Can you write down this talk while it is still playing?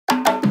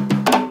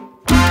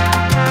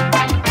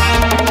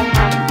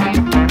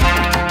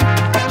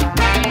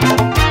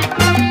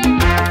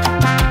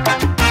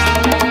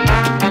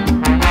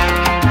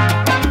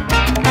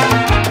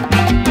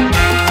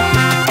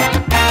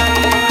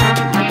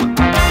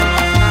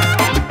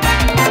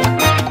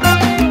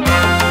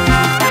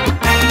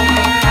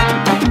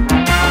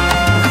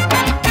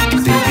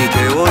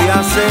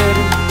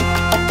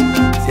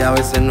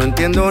veces no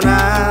entiendo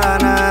nada,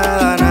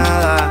 nada,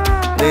 nada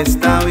de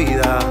esta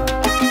vida.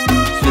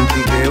 Sin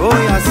ti, ¿qué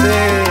voy a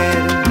hacer?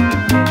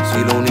 Si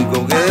lo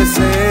único que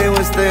deseo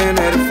es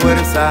tener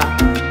fuerza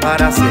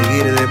para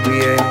seguir de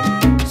pie.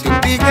 Sin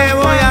ti, ¿qué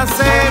voy a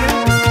hacer?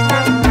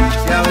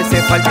 Si a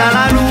veces falta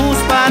la luz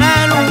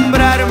para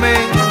alumbrarme,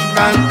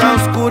 tanta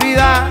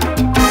oscuridad.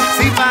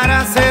 Si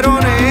para ser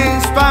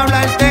honesto,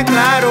 hablarte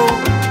claro,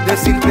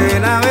 decirte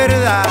la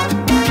verdad,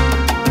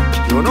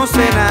 yo no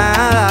sé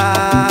nada.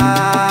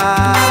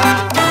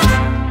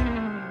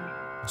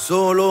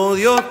 Solo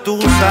Dios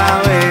tú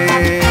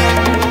sabes.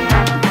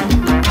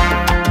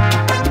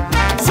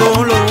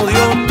 Solo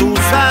Dios tú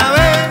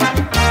sabes.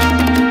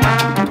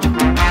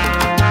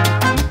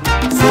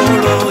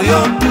 Solo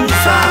Dios tú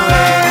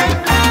sabes.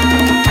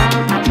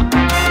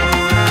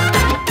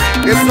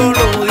 Que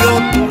solo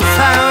Dios tú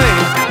sabes.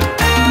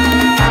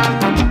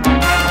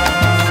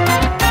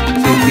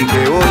 Sin ti,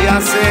 ¿qué voy a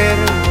hacer?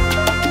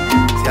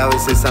 Si a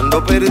veces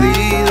ando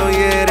perdido y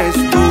eres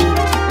tú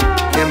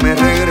quien me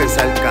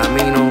regresa al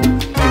camino.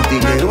 Sin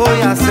ti, ¿qué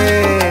voy a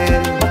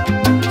hacer?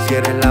 Si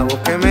eres la voz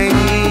que me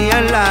guía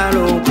en la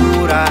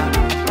locura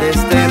de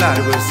este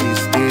largo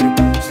existir.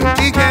 Sin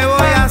ti, ¿qué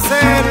voy a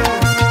hacer?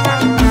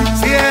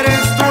 Si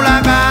eres tú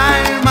la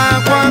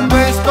calma cuando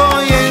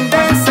estoy en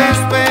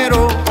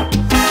desespero.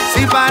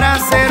 Si para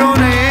ser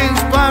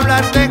honesto,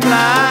 hablarte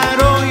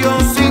claro, yo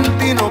sin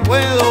ti no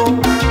puedo,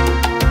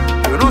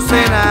 yo no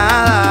sé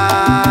nada.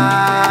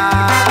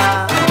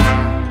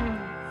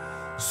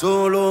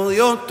 Solo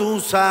Dios tú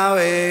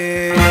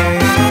sabes.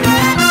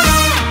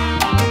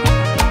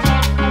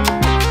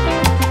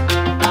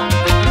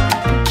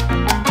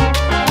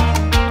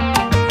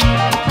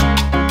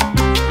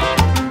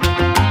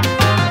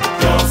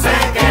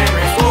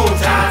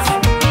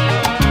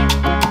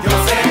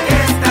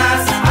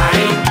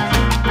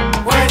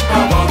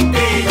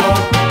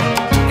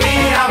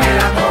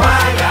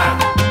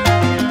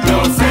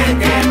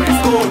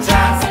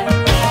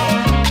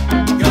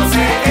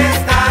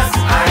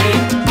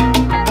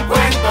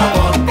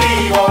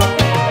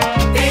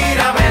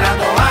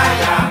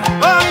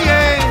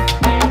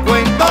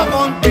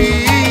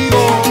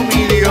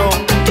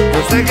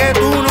 Sé que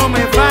tú no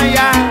me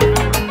fallas,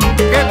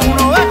 que tú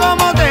no ves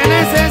cómo te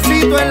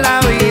necesito en la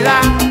vida.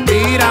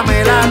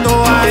 Tírame la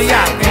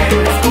toalla. Yo sé que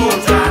me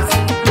escuchas,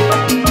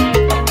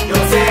 yo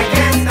sé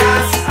que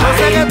estás Yo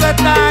sé ahí. que tú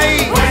estás ahí.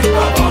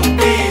 Cuento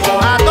contigo,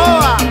 A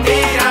toa.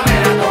 tírame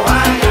la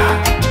toalla.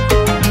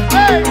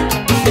 Hey.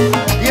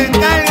 Y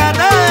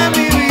encárgate de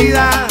mi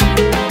vida,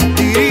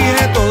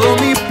 dirige todos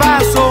mis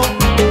pasos.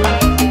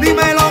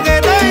 Dime lo que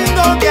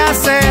tengo que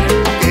hacer,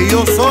 que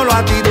yo solo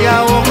a ti te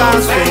hago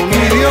caso.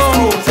 Mi Dios.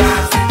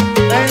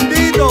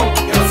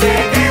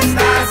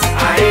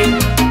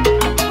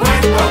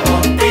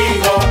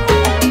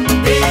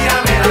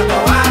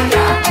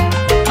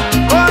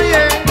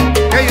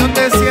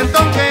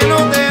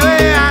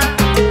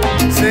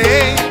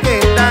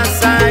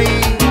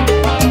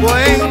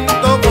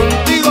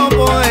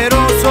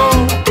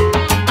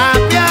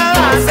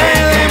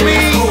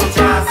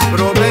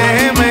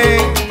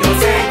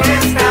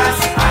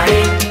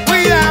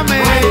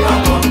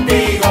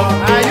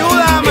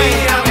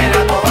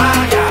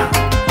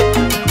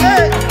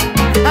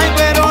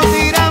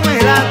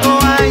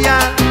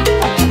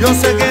 Yo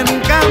sé que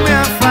nunca me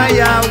has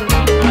fallado.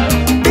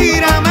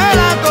 Tírame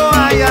la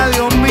toalla,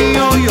 Dios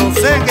mío, yo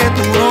sé que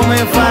tú no me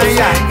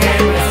fallas.